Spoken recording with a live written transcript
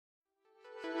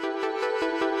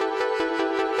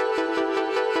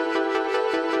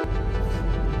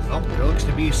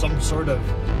be some sort of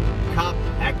cop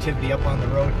activity up on the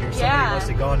road here. Somebody must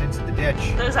have gone into the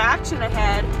ditch. There's action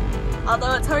ahead.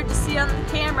 Although it's hard to see on the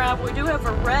camera, we do have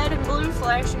a red and blue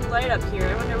flashing light up here.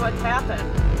 I wonder what's happened.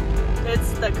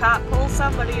 It's the cop pull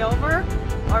somebody over,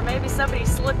 or maybe somebody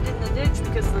slipped in the ditch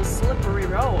because of the slippery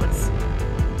roads,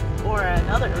 or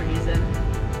another reason.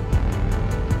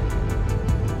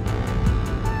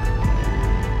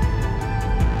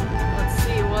 Let's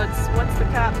see, what's the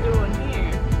cop doing here?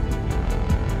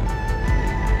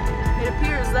 It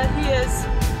appears that he is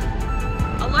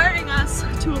alerting us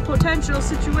to a potential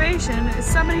situation. Is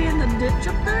somebody in the ditch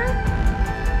up there?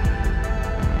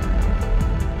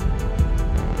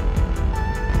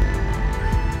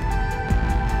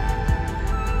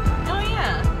 Oh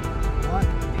yeah. What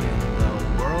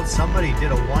in the world? Somebody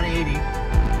did a 180,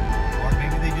 or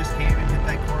maybe they just came and hit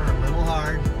that corner a little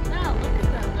hard. No, look at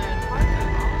them. They're parking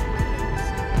all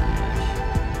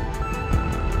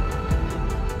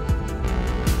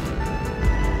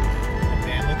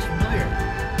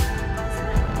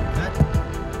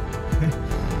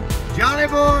Johnny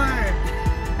boy!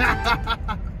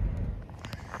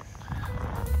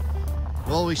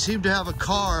 Well, we seem to have a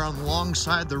car on the long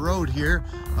side of the road here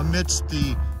amidst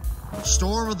the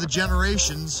storm of the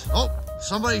generations. Oh,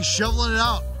 somebody's shoveling it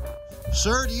out.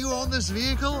 Sir, do you own this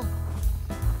vehicle?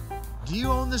 Do you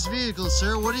own this vehicle,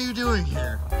 sir? What are you doing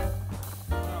here?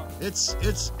 It's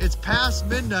past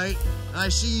midnight, and I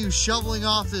see you shoveling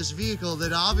off this vehicle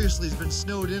that obviously has been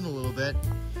snowed in a little bit.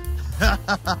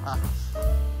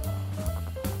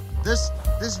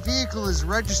 This vehicle is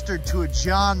registered to a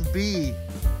John B.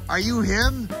 Are you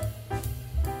him?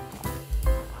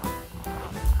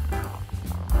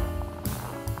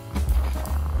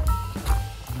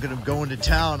 I'm gonna go into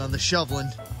town on the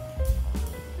shoveling.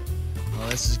 Oh,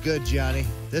 this is good, Johnny.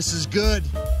 This is good.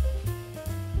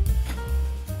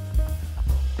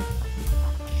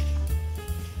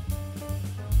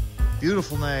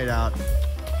 Beautiful night out.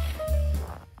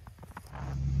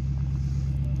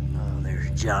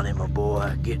 Johnny, my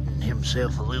boy, getting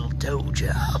himself a little tow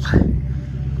job.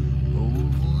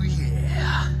 Oh,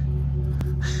 yeah.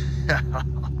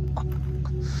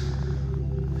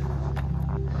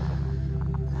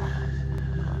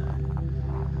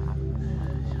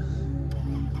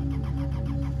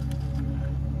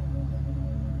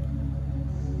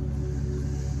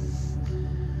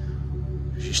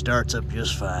 She starts up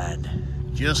just fine.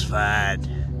 Just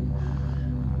fine.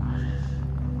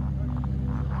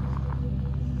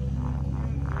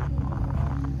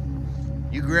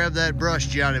 You grab that brush,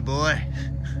 Johnny boy.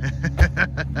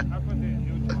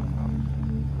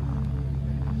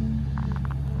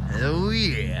 Oh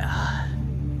yeah.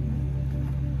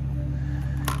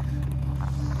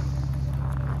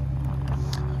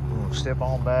 Oh, step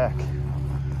on back.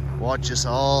 Watch this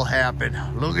all happen.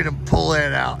 Look at him pull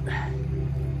that out.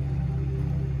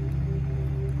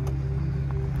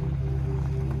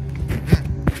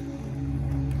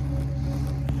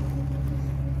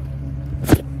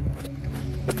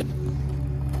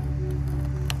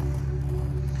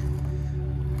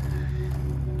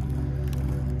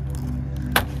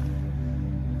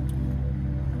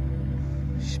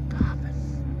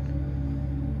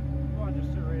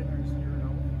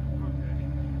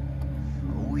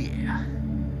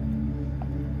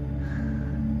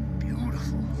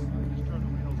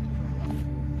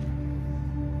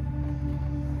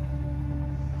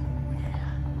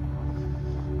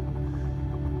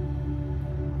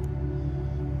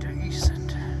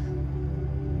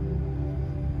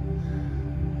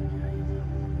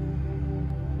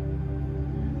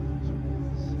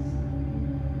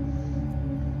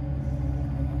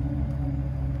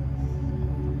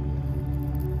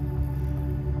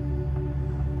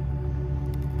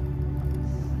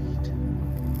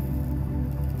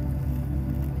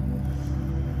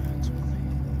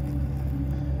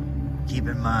 Keep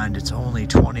in mind, it's only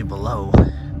 20 below. Oh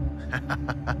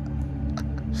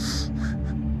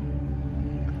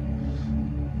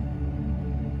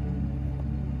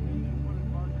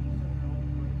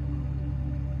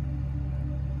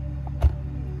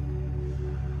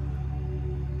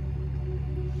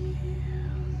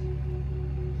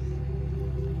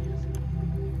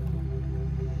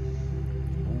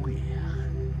yeah.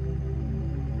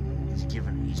 He's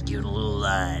giving a little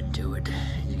line to it.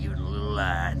 He's giving a little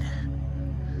line.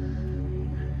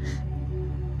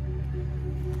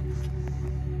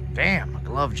 Damn, my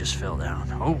glove just fell down.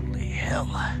 Holy hell.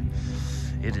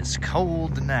 It is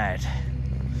cold tonight.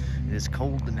 It is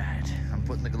cold tonight. I'm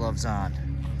putting the gloves on.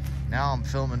 Now I'm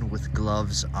filming with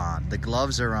gloves on. The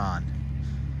gloves are on.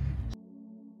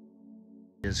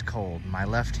 It is cold. My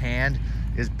left hand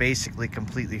is basically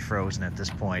completely frozen at this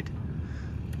point.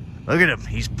 Look at him.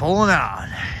 He's pulling on.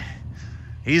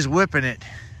 He's whipping it.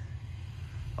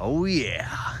 Oh, yeah.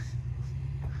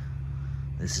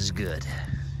 This is good.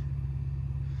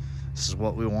 This is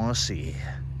what we want to see.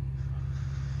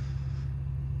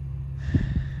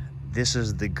 This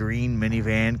is the green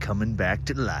minivan coming back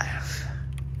to life.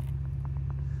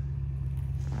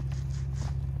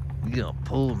 We're gonna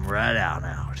pull him right out.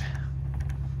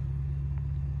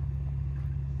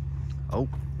 Oh,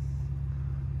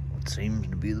 what seems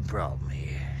to be the problem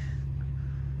here?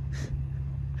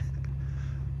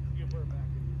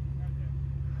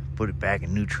 Put it back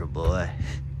in neutral, boy.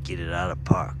 Get it out of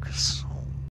park. So...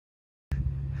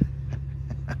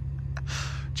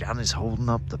 Johnny's holding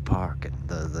up the park and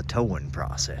the towing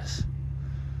process.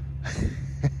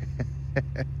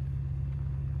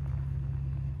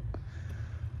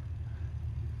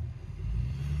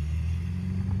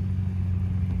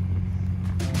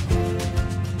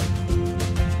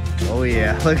 Oh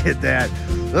yeah, look at that.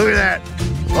 Look at that.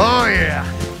 Oh yeah.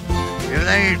 If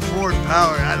that ain't Ford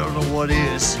power, I don't know what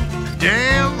is.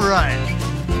 Damn right.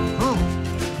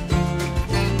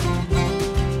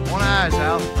 One eye's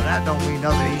out, but that don't mean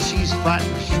nothing. She's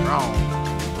fighting strong.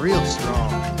 Real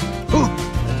strong. Whew.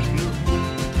 That's beautiful.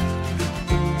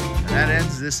 And that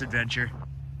ends this adventure.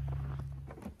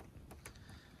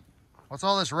 What's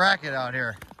all this racket out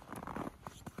here?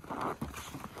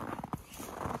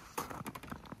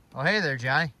 Oh, hey there,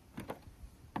 Johnny.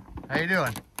 How you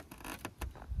doing?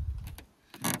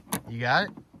 You got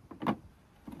it?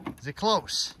 Is it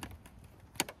close?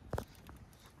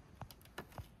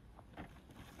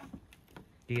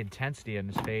 The intensity in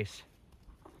his face.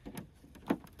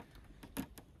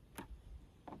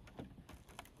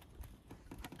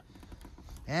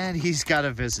 And he's got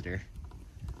a visitor.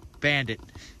 Bandit.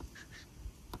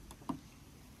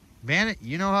 Bandit,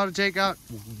 you know how to take out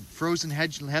frozen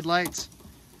headlights?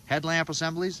 Headlamp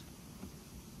assemblies?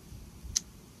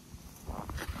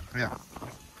 Yeah.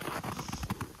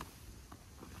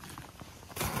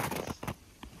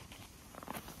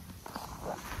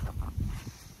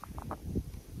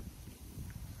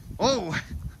 Oh!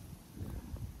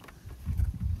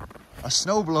 A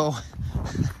snow blow.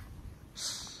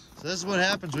 So this is what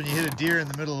happens when you hit a deer in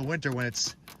the middle of winter when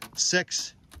it's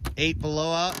 6, 8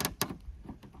 below out.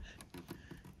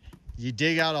 You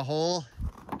dig out a hole.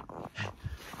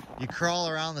 You crawl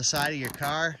around the side of your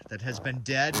car that has been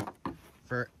dead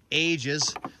for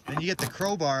ages. Then you get the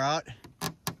crowbar out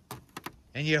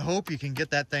and you hope you can get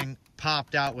that thing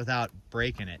popped out without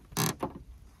breaking it.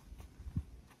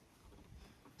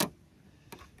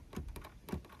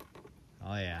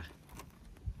 Oh yeah.